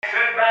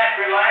back,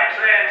 relax,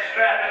 and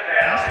strap it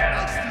down.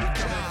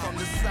 From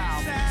the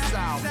south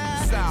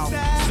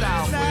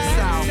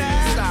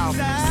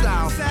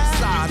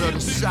side of the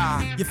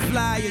side. Your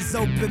fly is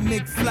open,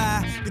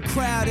 McFly. The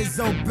crowd is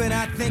open,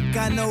 I think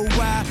I know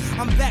why.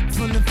 I'm back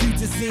from the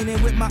future, seen it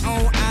with my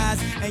own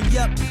eyes. And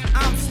yup,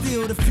 I'm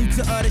still the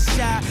future of the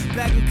shy.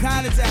 Back in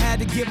college, I had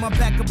to get my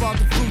back up off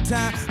the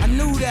futon. I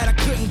knew that I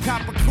couldn't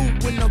cop a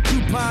coupe with no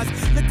coupons.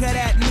 Look at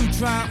that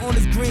neutron on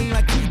his green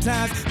like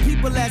croutons.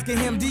 People asking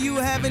him, do you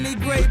have any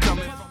grape?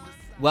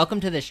 Welcome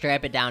to the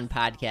Strap It Down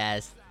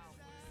podcast.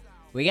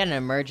 We got an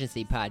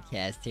emergency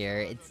podcast here.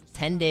 It's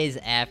 10 days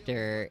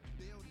after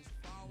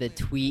the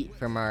tweet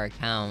from our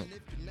account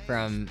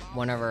from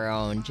one of our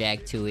own, Jack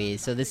Toohey.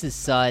 So this is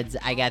Suds.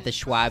 I got the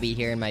Schwabi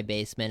here in my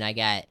basement. I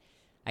got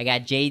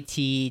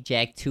JT,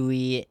 Jack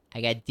Toohey.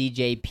 I got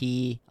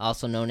DJP,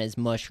 also known as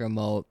Mush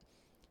Remote.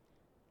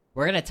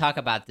 We're going to talk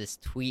about this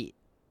tweet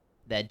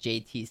that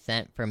JT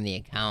sent from the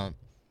account.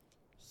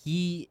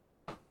 He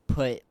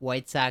put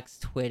White Sox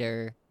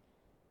Twitter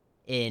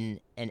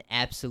in an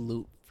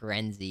absolute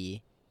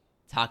frenzy,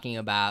 talking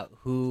about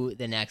who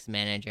the next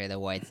manager of the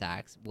White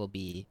Sox will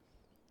be.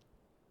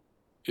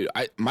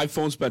 My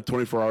phone spent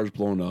 24 hours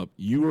blown up.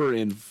 You were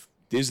in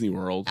Disney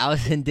World. I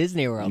was in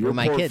Disney World with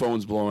my Your poor kids.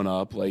 phone's blowing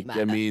up.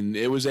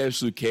 It was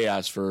absolute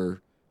chaos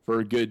for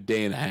a good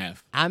day and a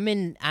half. I'm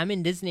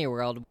in Disney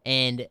World,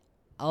 and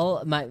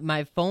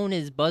my phone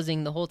is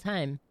buzzing the whole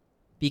time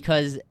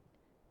because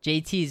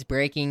JT's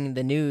breaking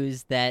the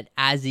news that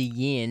Ozzie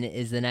Guillen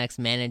is the next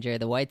manager of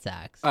the White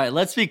Sox. All right,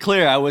 let's be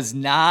clear. I was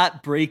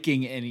not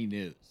breaking any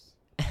news.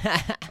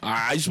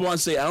 I just want to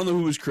say, I don't know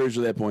who was courage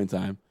at that point in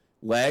time.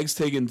 Lags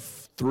taking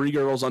 3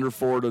 girls under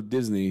 4 to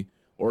Disney,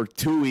 or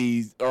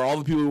Toohey, or all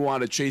the people who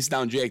wanted to chase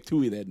down Jack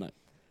Toohey that night.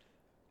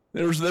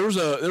 There was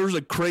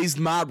a crazed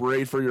mob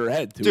raid for your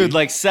head, Toohey. Dude,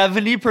 like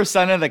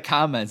 70% of the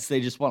comments, they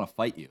just want to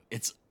fight you.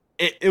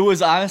 It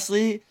was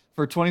honestly,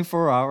 for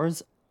 24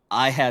 hours,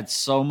 I had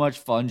so much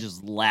fun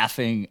just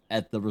laughing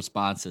at the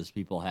responses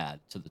people had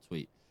to the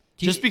tweet.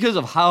 Just because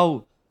of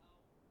how,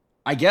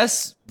 I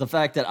guess, the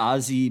fact that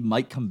Ozzy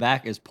might come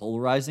back is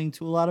polarizing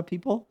to a lot of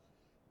people.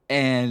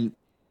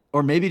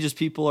 Or maybe just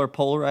people are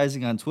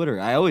polarizing on Twitter.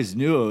 I always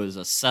knew it was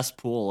a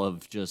cesspool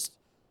of just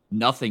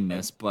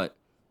nothingness, but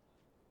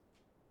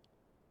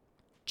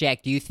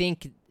Jack, do you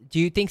think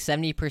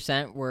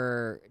 70%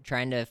 were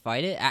trying to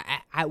fight it?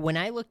 I when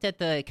I looked at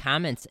the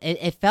comments,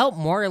 it felt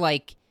more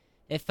like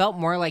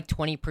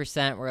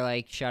 20% were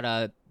like, shut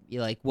up,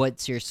 you like,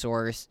 what's your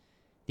source?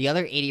 The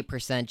other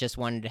 80% just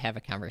wanted to have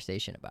a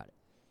conversation about it.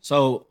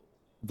 So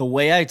the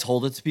way I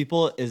told it to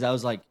people is I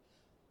was like,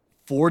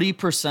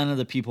 40% of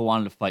the people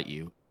wanted to fight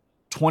you.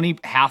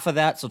 Half of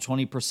that, so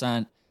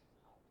 20%,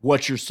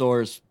 what's your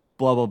source,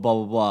 blah, blah, blah,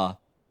 blah, blah.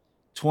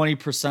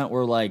 20%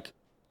 were like,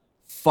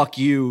 fuck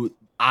you,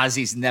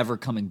 Ozzy's never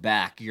coming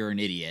back, you're an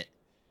idiot.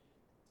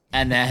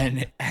 And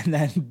then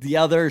the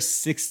other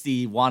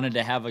 60 wanted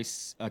to have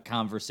a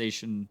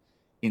conversation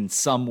in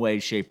some way,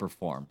 shape, or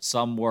form.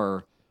 Some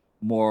were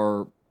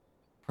more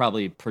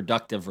probably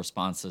productive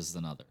responses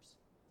than others.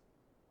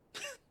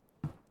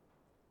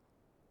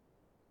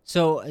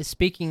 So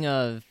speaking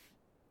of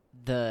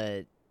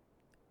the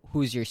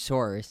who's your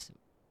source,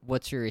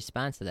 what's your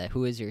response to that?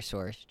 Who is your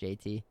source,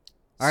 JT?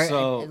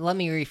 Let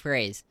me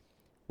rephrase.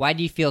 Why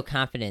do you feel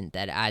confident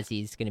that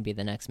Ozzy's going to be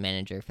the next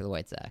manager for the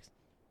White Sox?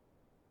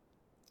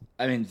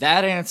 I mean,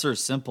 that answer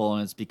is simple,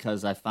 and it's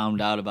because I found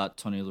out about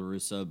Tony La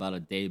Russa about a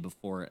day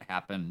before it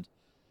happened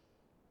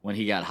when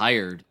he got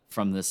hired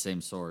from this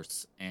same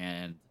source.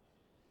 And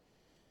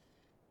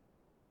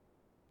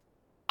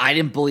I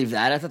didn't believe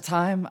that at the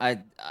time.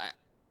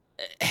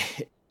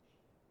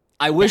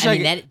 I wish I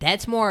mean,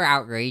 that's more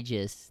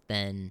outrageous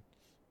than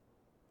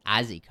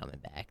Ozzy coming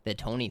back, the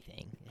Tony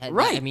thing.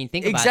 Right. I mean,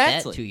 think about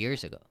that 2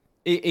 years ago.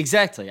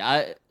 Exactly.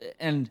 I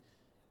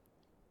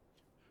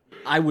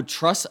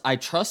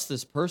trust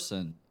this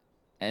person,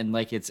 and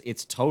like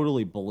it's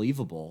totally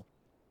believable.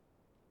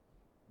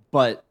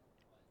 But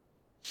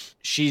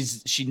she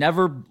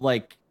never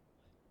like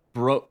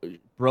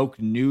broke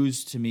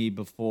news to me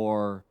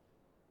before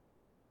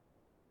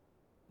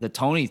the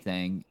Tony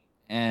thing,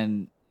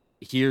 and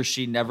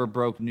she never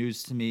broke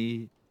news to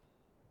me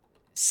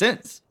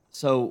since.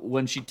 So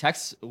when she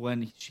texted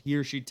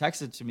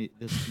to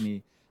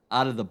me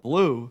out of the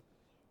blue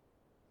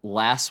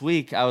last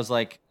week, I was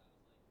like,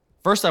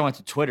 first I went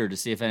to Twitter to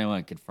see if anyone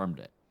had confirmed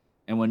it.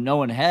 And when no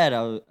one had,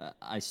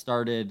 I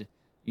started,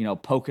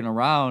 poking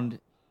around,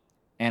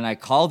 and I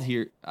called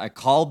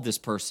this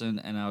person,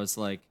 and I was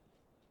like,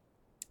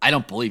 I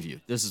don't believe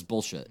you. This is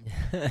bullshit.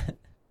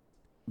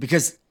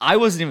 Because I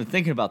wasn't even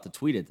thinking about the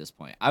tweet at this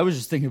point. I was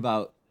just thinking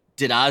about,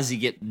 did Ozzy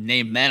get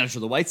named manager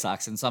of the White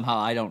Sox? And somehow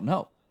I don't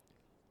know.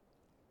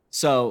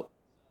 So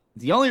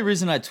the only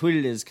reason I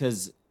tweeted is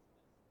because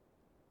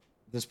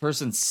this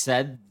person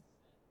said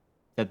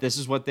that this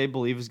is what they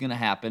believe is going to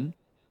happen.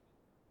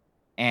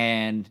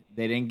 And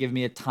they didn't give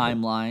me a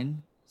timeline.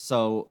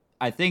 So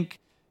I think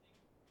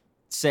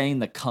saying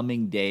the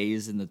coming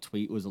days in the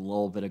tweet was a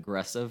little bit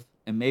aggressive.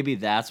 and maybe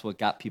that's what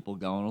got people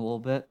going a little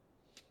bit.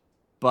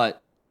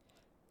 But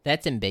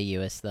That's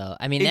ambiguous, though.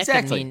 I mean, that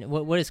exactly. could mean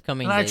what is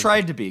coming. And I days?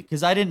 tried to be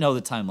because I didn't know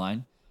the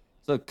timeline.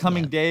 So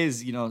coming Yeah.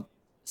 days,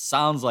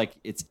 sounds like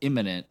it's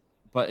imminent,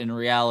 but in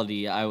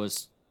reality, I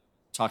was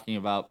talking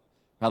about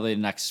probably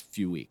the next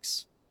few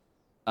weeks.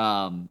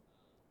 But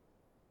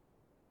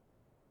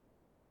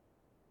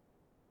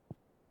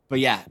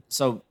yeah,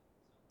 so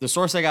the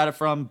source I got it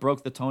from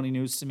broke the Tony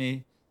news to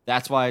me.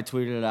 That's why I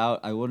tweeted it out.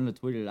 I wouldn't have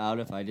tweeted it out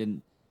if I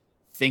didn't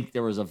think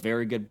there was a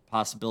very good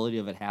possibility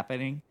of it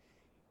happening.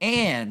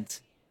 And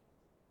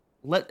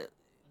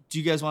do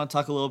you guys want to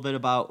talk a little bit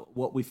about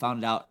what we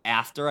found out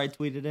after I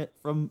tweeted it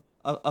from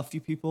a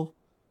few people?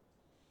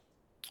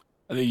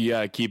 I think you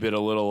gotta keep it a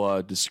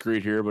little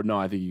discreet here, but no,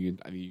 I think you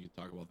can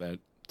talk about that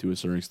to a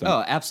certain extent.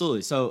 Oh,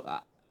 absolutely. So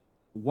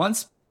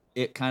once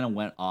it kind of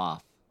went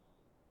off,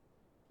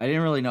 I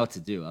didn't really know what to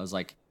do. I was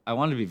like, I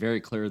wanted to be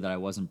very clear that I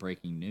wasn't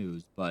breaking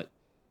news, but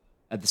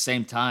at the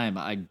same time,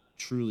 I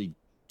truly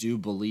do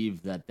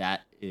believe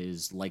that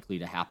is likely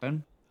to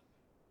happen.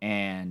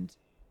 And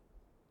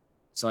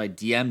so I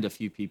DM'd a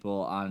few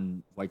people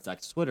on White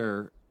Sox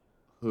Twitter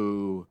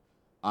who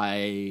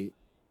I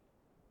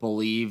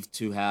believe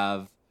to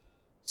have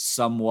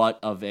somewhat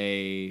of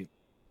a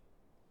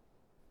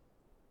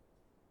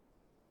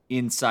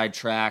inside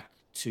track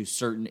to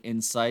certain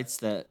insights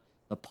that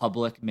the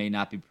public may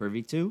not be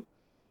privy to.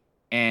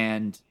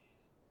 And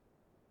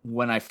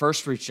when I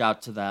first reached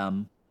out to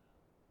them,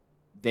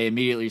 they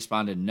immediately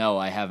responded, "No,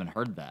 I haven't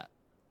heard that.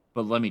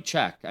 But let me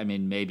check. I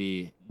mean,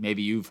 maybe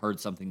you've heard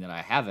something that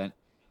I haven't."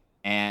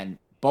 And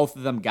both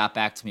of them got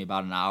back to me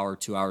about an hour,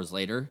 2 hours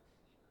later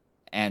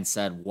and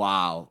said,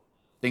 "Wow,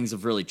 things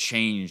have really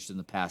changed in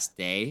the past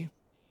day.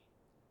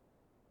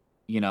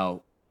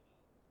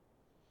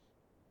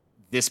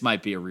 This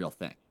might be a real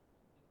thing."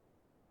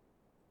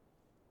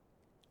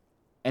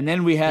 And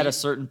then we had a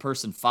certain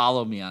person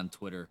follow me on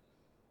Twitter.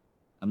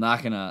 I'm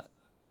not going to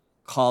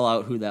call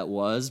out who that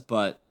was,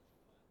 but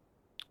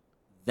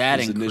that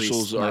His increased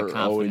initials my are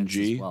confidence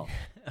ONG? as well.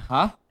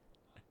 Huh?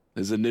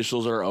 His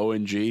initials are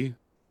ONG.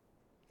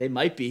 They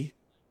might be.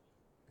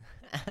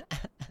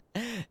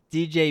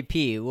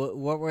 DJP,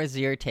 what was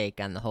your take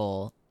on the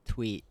whole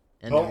tweet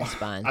and the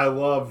response? I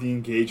love the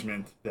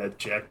engagement that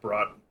Jack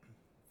brought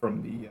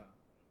from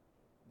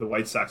the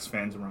White Sox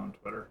fans around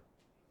Twitter.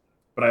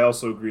 But I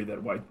also agree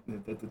that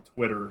the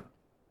Twitter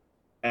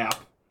app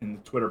and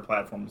the Twitter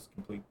platform is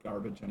complete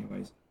garbage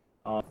anyways.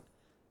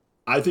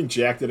 I think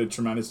Jack did a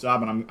tremendous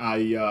job, and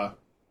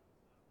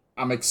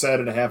I'm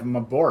excited to have him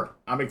aboard.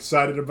 I'm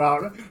excited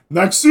about it.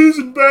 Next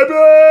season,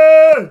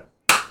 baby!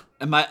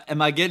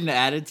 Am I getting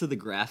added to the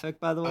graphic,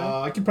 by the way?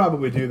 I can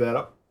probably do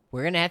that.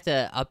 We're gonna have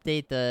to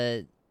update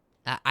the.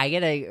 I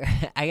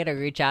gotta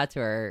reach out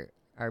to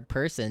our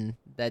person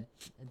that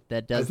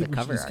does the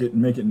cover art.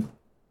 Make it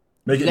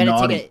We gotta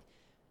naughty.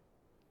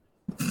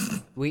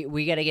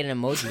 we gotta get an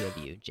emoji of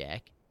you,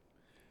 Jack,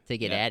 to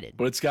get added.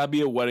 But it's gotta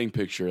be a wedding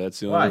picture. That's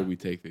the only Why? way we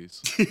take these.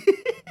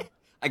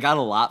 I got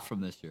a lot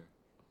from this year.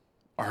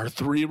 Our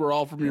three were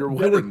all from your They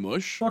were wedding,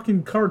 Mush.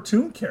 fucking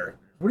cartoon characters.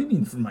 What do you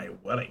mean for my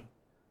wedding?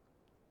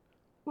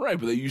 Right,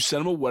 but you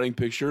sent them a wedding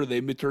picture. They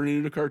turned it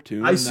into a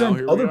cartoon. I and now sent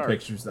here other we are.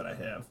 pictures that I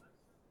have.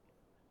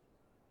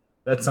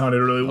 That sounded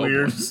really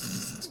weird.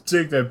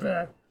 Take that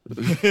back.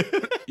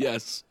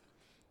 Yes.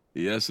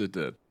 Yes, it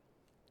did.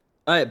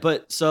 All right,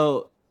 but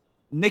so,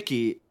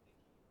 Nikki,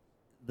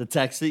 the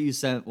text that you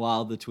sent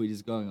while the tweet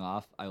is going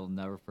off, I will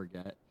never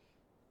forget.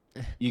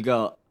 You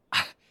go,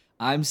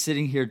 "I'm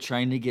sitting here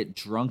trying to get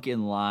drunk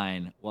in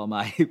line while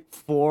my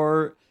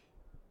four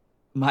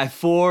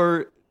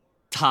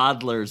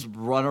toddlers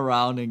run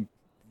around and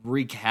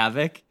wreak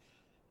havoc,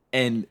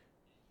 and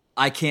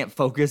I can't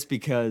focus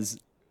because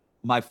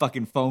my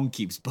fucking phone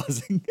keeps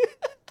buzzing."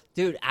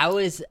 Dude, I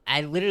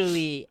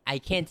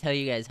can't tell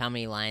you guys how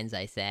many lines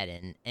I sat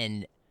in,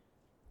 and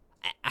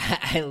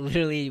I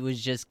literally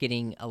was just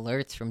getting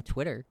alerts from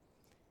Twitter,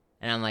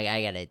 and I'm like,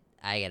 I gotta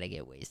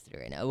get wasted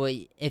right now. Well,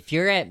 if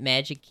you're at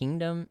Magic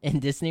Kingdom in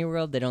Disney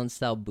World, they don't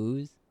sell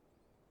booze.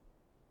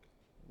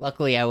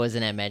 Luckily, I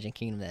wasn't at Magic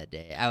Kingdom that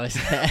day. I was.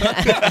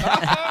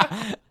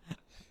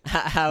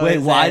 Wait,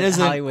 why at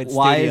doesn't- Hollywood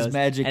why is Studios,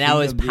 Magic and I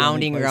was Kingdom the only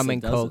pounding place rum that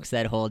and does cokes it?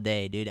 that whole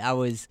day, dude. I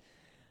was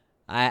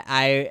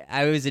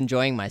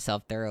enjoying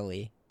myself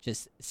thoroughly,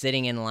 just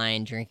sitting in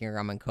line drinking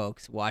rum and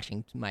cokes,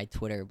 watching my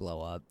Twitter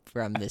blow up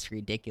from this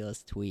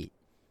ridiculous tweet,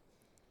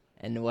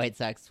 and the White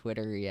Sox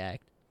Twitter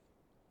react.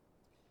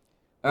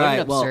 All What right, an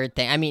absurd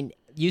thing! I mean,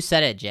 you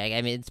said it, Jack.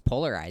 I mean, it's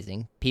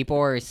polarizing. People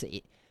were.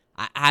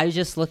 I was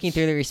just looking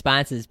through the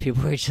responses.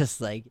 People were just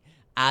like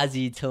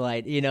Ozzy to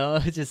like,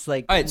 just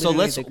like. All right, so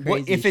literally let's. the What,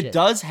 crazy if it shit.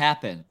 does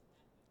happen,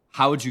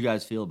 how would you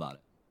guys feel about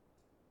it?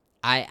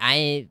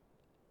 I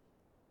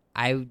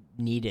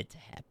need it to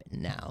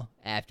happen now.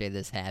 After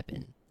this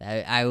happened,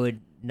 I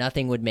would.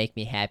 Nothing would make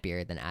me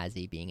happier than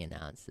Ozzy being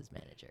announced as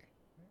manager,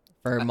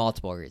 for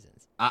multiple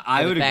reasons.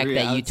 I For would the fact agree.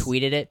 that I you would-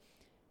 tweeted it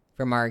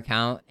from our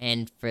account,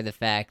 and for the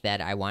fact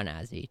that I want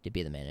Ozzy to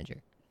be the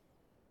manager.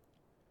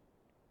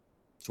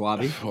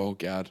 Schwabi. Oh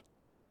God.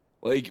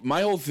 Like,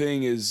 my whole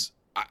thing is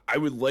I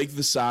would like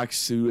the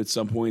Sox to, at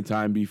some point in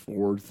time, be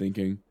forward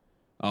thinking.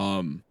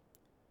 And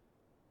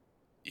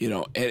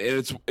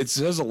it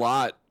says a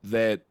lot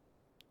that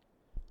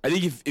I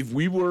think if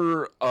we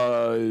were,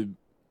 I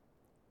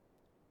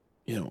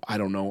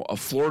don't know, a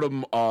Florida,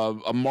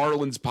 a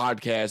Marlins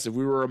podcast, if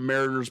we were a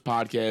Mariners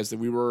podcast, if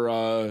we were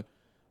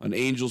an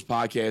Angels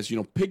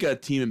podcast, pick a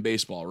team in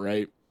baseball,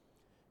 right?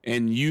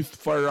 And you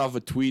fire off a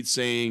tweet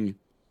saying,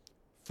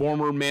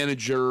 former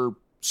manager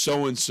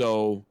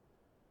so-and-so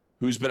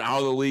who's been out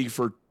of the league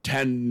for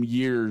 10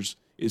 years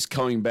is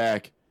coming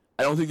back.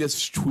 I don't think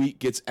this tweet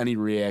gets any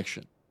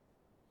reaction.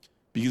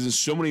 Because in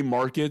so many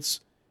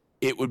markets,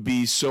 it would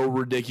be so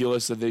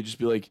ridiculous that they'd just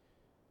be like,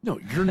 no,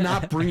 you're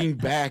not bringing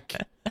back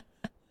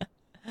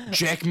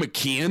Jack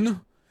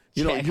McKeon.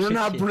 You're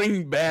not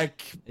bringing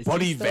back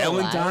Buddy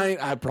Valentine.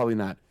 Probably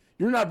not.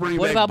 You're not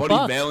bringing back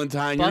Buddy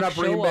Valentine. You're not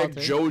bringing back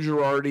Joe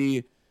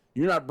Girardi.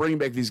 You're not bringing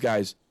back these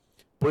guys.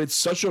 But it's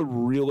such a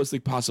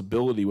realistic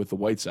possibility with the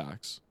White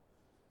Sox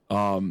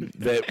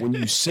that when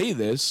you say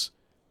this,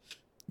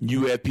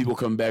 you have people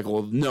come back,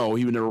 well, no,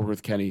 he would never work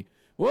with Kenny.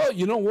 Well,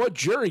 you know what?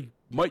 Jerry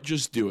might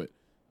just do it.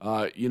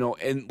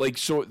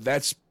 So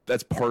that's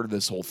part of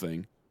this whole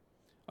thing.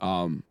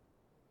 Do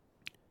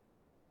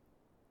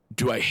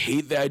I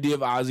hate the idea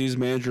of Ozzie as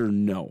manager?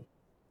 No.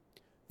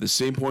 At the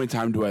same point in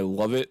time, do I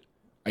love it?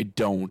 I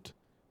don't.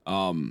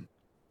 I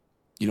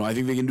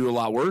think they can do a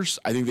lot worse.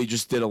 I think they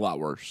just did a lot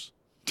worse.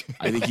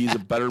 I think he's a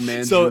better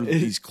manager.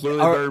 He's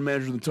clearly a better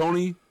manager than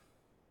Tony.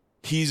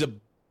 He's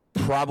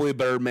probably a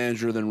better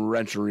manager than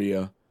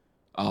Renteria.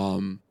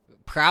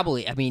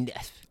 Probably. I mean,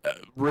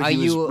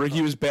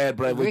 Ricky was bad,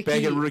 but I look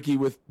back at Ricky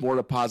with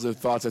more positive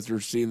thoughts after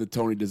seeing the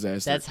Tony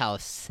disaster. That's how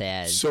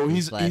sad. So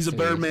he's a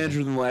better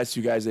manager than the last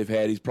two guys they've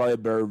had. He's probably a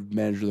better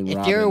manager than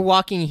Robin. If you're a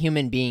walking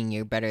human being,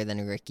 you're better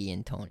than Ricky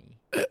and Tony.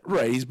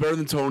 Right. He's better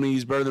than Tony.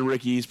 He's better than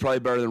Ricky. He's probably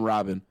better than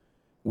Robin.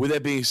 With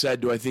that being said,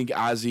 do I think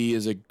Ozzie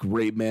is a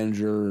great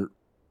manager?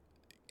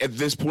 At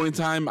this point in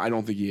time, I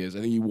don't think he is. I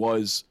think he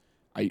was.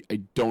 I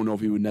don't know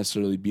if he would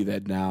necessarily be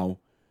that now.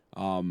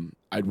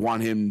 I'd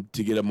want him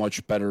to get a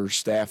much better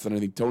staff than I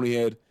think Tony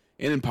had,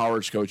 and empower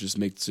his coaches to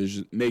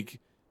make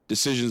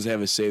decisions,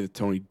 have a say that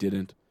Tony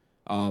didn't.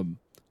 All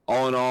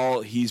in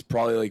all, he's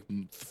probably like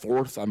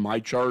fourth on my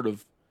chart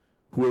of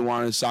who I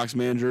want as Sox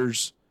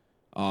managers.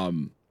 But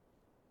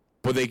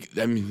they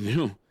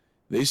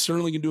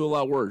certainly can do a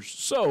lot worse.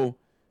 So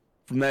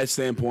from that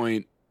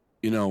standpoint,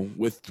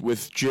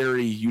 with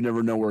Jerry, you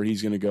never know where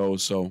he's going to go.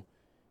 So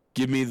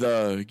give me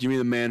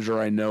the manager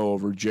I know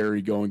over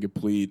Jerry going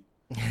complete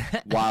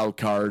wild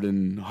card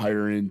and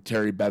hiring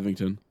Terry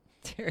Bevington.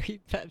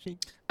 Terry Bevington.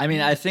 I mean,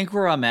 I think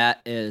where I'm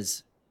at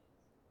is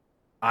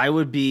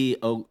I'd be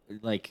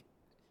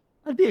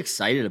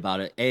excited about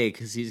it. A,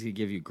 because he's gonna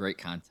give you great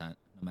content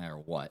no matter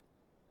what,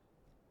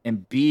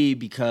 and B,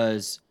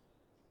 because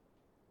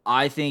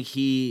I think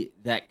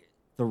the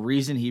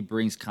reason he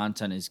brings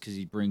content is because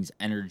he brings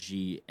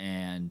energy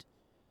and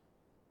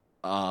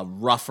a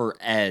rougher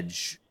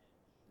edge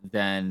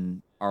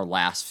than our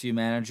last few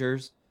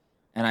managers.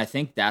 And I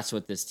think that's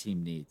what this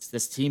team needs.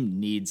 This team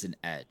needs an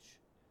edge.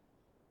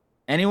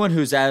 Anyone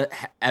who's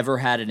ever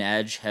had an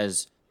edge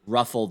has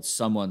ruffled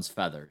someone's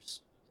feathers,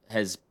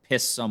 has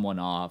pissed someone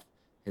off,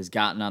 has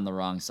gotten on the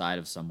wrong side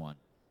of someone.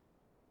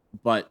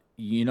 But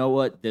you know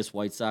what this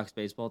White Sox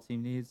baseball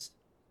team needs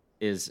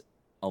is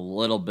a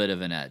little bit of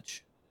an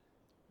edge.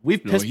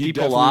 We've pissed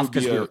people off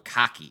because we were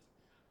cocky.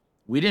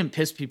 We didn't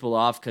piss people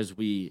off because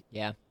we,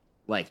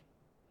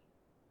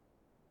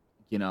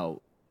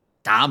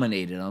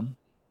 dominated them.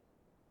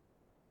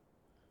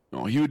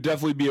 No, he would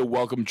definitely be a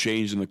welcome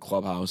change in the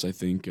clubhouse. I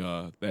think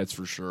that's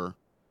for sure.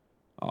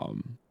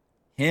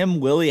 Him,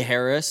 Willie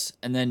Harris,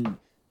 and then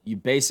you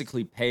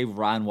basically pay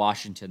Ron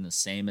Washington the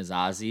same as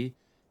Ozzie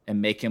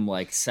and make him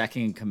like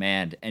second in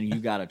command, and you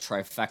got a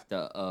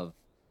trifecta of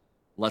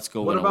let's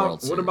go win a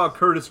World Series. What about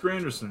Curtis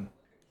Granderson?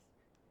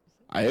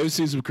 I have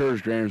seen some Curtis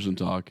Granderson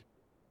talk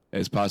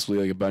as possibly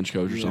like a bench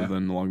coach or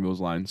something along those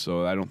lines.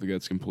 So I don't think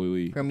that's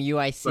completely from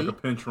UIC. Like a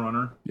pinch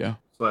runner. Yeah.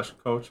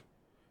 / coach.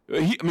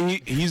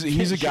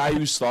 He's a guy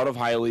who's thought of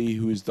highly,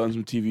 who's done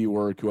some TV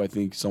work, who I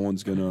think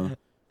someone's gonna.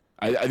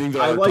 I think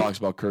there are talks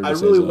about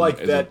Curtis. I really like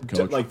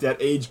that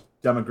age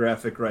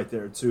demographic right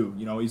there too.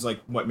 He's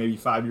like maybe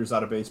 5 years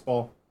out of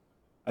baseball.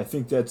 I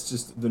think that's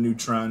just the new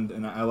trend,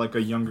 and I like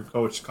a younger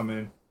coach come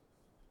in,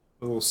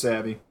 a little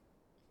savvy.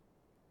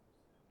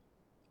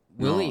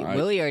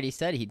 Willie already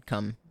said he'd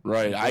come.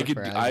 Right,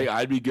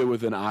 I'd be good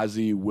with an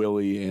Ozzie,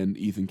 Willie, and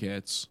Ethan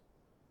Katz.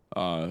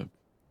 Willie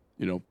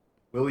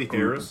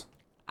Harris.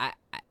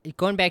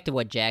 Going back to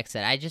what Jack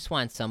said, I just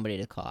want somebody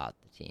to call out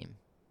the team.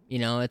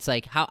 It's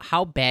like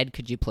how bad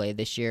could you play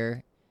this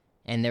year,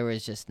 and there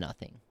was just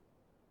nothing.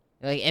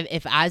 Like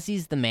if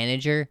Ozzie's the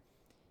manager,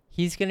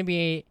 he's gonna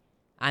be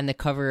on the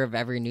cover of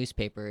every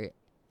newspaper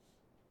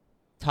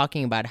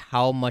talking about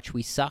how much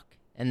we suck,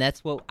 and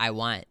that's what I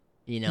want.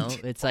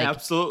 It's like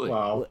absolutely.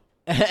 Wow.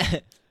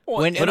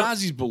 And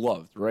Ozzie's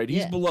beloved, right?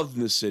 He's beloved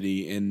in the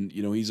city, and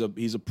he's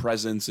a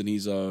presence, and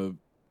he's a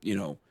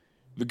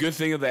The good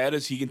thing of that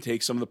is he can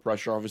take some of the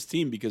pressure off his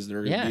team because there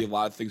are going to be a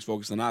lot of things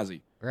focused on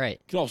Ozzy. Right.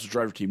 He can also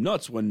drive your team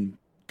nuts when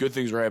good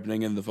things are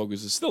happening and the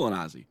focus is still on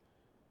Ozzy.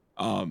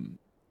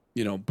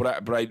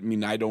 But I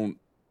mean, I don't.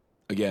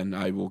 Again,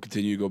 I will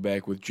continue to go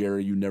back with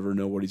Jerry. You never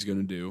know what he's going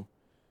to do,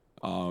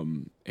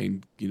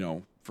 and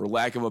for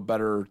lack of a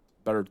better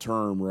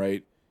term,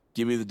 right?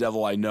 Give me the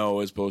devil I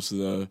know as opposed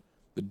to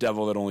the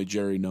devil that only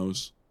Jerry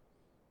knows.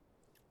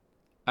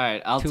 All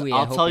right, I'll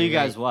tell you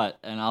guys what,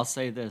 and I'll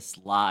say this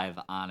live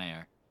on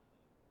air.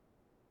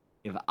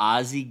 If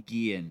Ozzie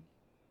Guillen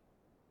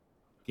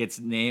gets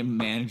named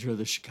manager of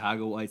the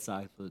Chicago White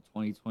Sox for the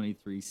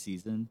 2023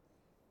 season,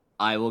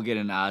 I will get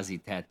an Ozzy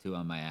tattoo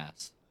on my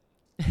ass.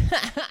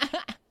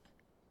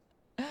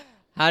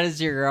 How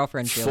does your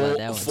girlfriend feel about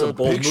that one? Full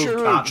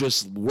picture or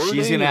just wording?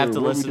 She's going to have to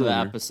or what listen to the we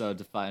doing episode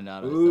to find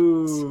out.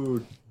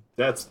 Ooh,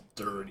 that's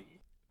dirty.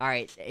 All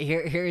right,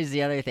 here's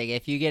the other thing.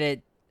 If you get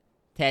it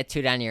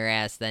tattooed on your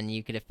ass, then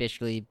you could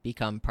officially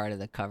become part of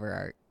the cover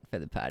art for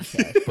the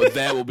podcast. here? But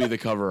that will be the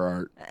cover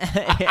art.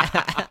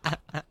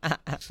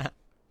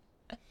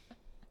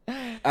 All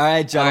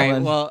right,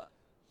 gentlemen. All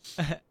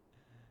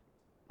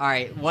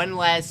right, one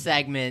last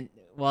segment.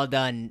 Well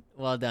done,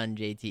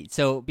 JT.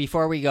 So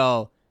before we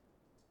go,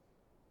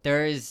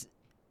 there's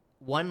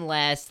one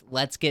last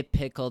Let's Get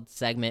Pickled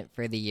segment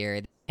for the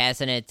year.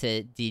 Passing it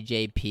to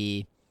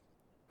DJP.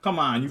 Come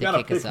on, you to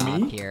gotta kick us pick off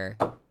me. here.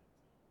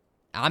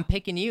 I'm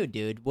picking you,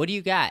 dude. What do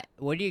you got?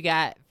 What do you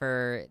got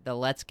for the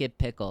Let's Get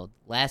Pickled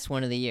last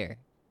one of the year?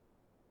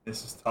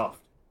 This is tough.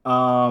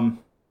 I'm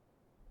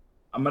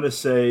gonna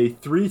say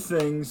 3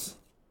 things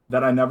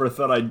that I never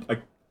thought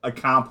I'd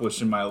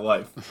accomplish in my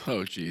life.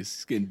 Oh, jeez,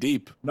 it's getting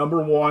deep.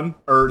 Number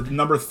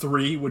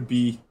 3 would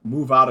be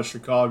move out of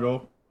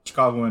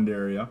Chicagoland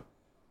area,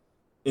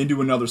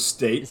 into another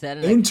state. Is that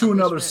an into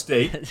another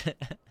accomplishment? state.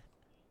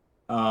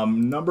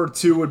 Number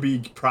 2 would be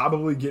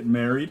probably get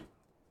married.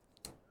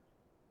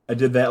 I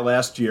did that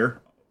last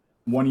year,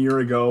 1 year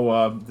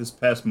ago, this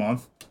past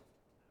month.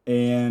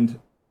 And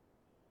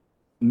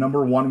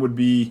number 1 would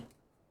be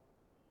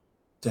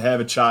to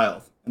have a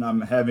child. And I'm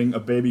having a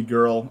baby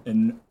girl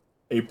in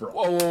April.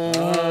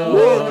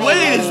 Whoa,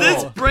 wait, is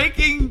this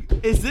breaking?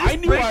 Is this I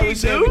knew breaking I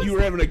was having, news? you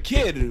were having a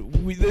kid.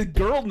 The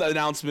girl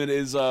announcement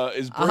is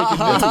breaking That's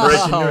news.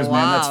 breaking news, man.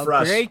 That's Wow,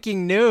 fresh.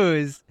 breaking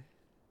news.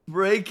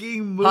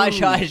 Breaking news. Hush,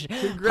 hush.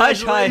 Congratulations.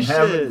 Hush, hush.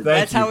 Thank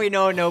That's you. how we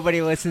know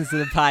nobody listens to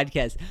the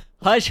podcast.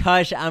 Hush,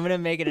 hush. I'm going to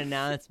make an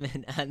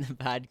announcement on the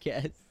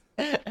podcast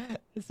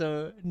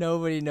so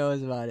nobody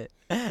knows about it.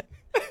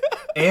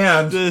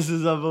 And This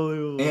is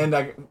unbelievable. and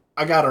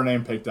I got her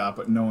name picked out,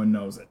 but no one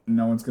knows it.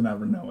 No one's gonna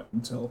ever know it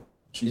until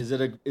Is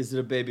it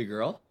a baby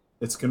girl?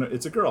 it's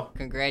a girl.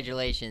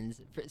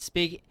 Congratulations.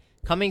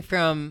 Coming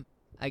from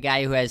a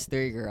guy who has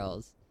 3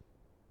 girls,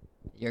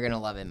 you're going to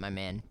love it, my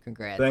man.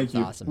 Congrats. Thank It's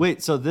you. awesome.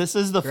 Wait, so this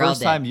is the Girl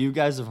first dad. time you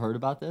guys have heard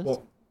about this?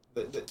 Well,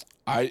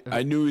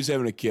 I knew he was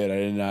having a kid. I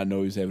did not know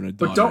he was having a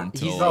daughter But don't-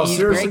 until. No, He's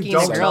seriously, breaking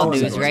don't the tell girl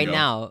news anyone. right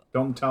now.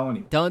 don't tell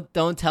anyone.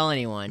 Don't tell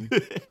anyone.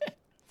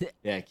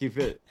 Yeah, keep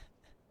it.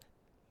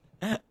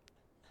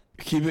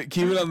 Keep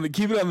it on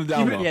the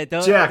down low. Yeah,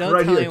 don't Jack, don't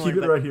right tell here. anyone, Keep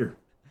it but right here.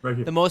 Right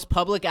here. The most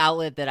public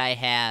outlet that I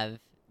have,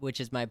 which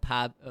is my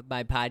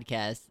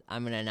podcast,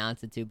 I'm gonna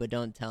announce it to, but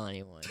don't tell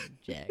anyone,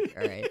 Jack.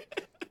 All right,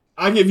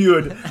 I'll give you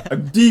a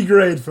D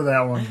grade for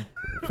that one.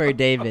 for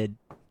David.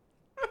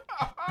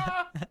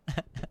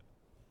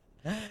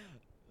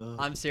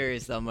 I'm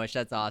serious though, Mush.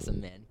 That's awesome,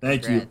 man.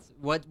 Thank you.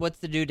 Congrats. What's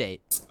the due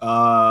date?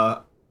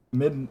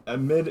 Mid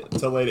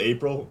to late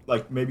April,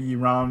 like maybe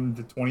around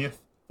the 20th,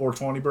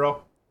 420,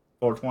 bro.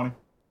 420.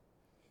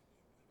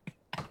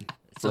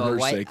 For So her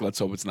a sake, let's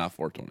hope it's not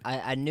 420.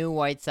 a new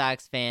White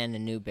Sox fan, a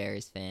new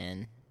Bears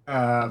fan.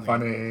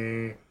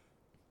 Funny.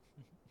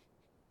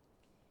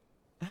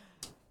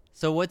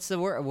 So what's the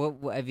word?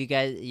 What have you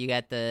guys? You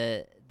got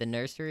the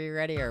nursery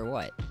ready or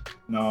what?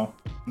 No,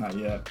 not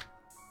yet.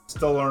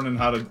 Still learning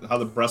how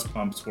the breast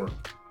pumps work.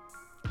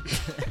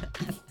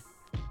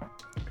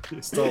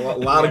 Still a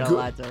lot We of got a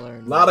lot to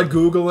learn. lot of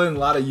googling, a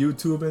lot of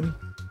YouTubing.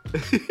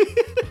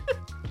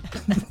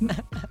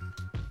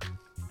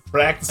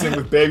 Practicing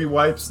with baby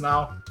wipes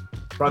now,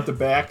 front to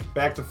back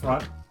to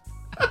front.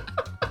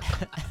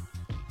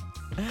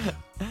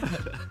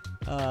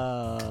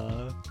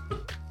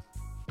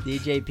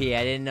 DJP,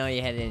 I didn't know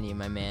you had it in you,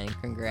 my man.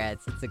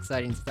 Congrats. It's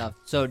exciting stuff.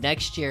 So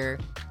next year,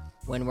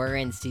 when we're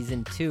in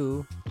season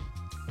 2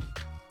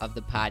 of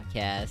the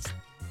podcast,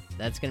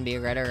 that's going to be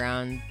right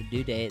around the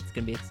due date. It's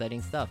going to be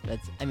exciting stuff.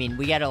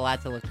 We got a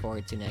lot to look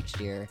forward to next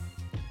year.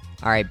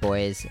 All right,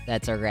 boys,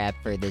 that's our wrap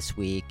for this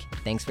week.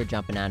 Thanks for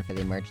jumping on for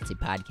the emergency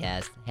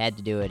podcast. Had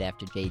to do it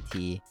after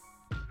JT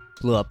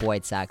blew up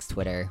White Sox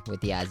Twitter with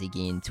the Ozzie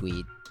Guillen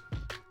tweet.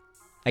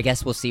 I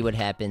guess we'll see what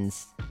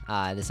happens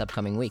this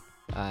upcoming week.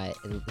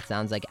 It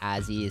sounds like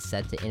Ozzie is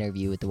set to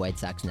interview with the White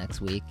Sox next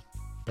week.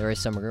 There were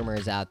some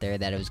rumors out there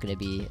that it was going to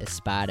be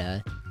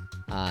Espada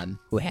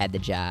who had the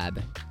job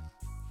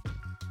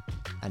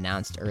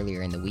announced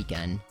earlier in the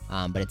weekend,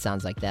 but it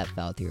sounds like that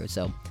fell through.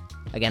 So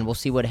again, we'll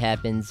see what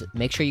happens.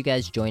 Make sure you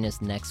guys join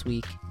us next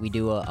week. We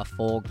do a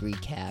full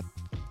recap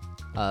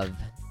of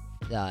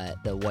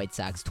the White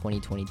Sox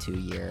 2022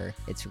 year.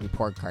 It's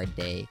report card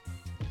day.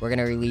 We're going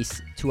to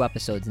release 2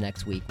 episodes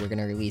next week. We're going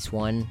to release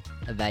one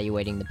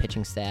evaluating the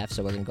pitching staff,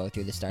 so we're going to go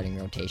through the starting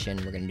rotation.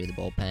 We're going to do the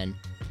bullpen.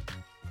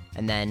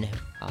 And then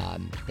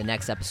the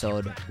next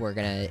episode, we're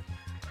going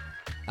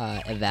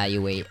to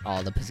evaluate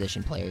all the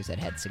position players that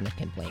had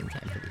significant playing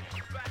time for the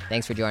year.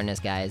 Thanks for joining us,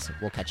 guys.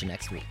 We'll catch you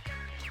next week.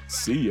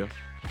 See ya.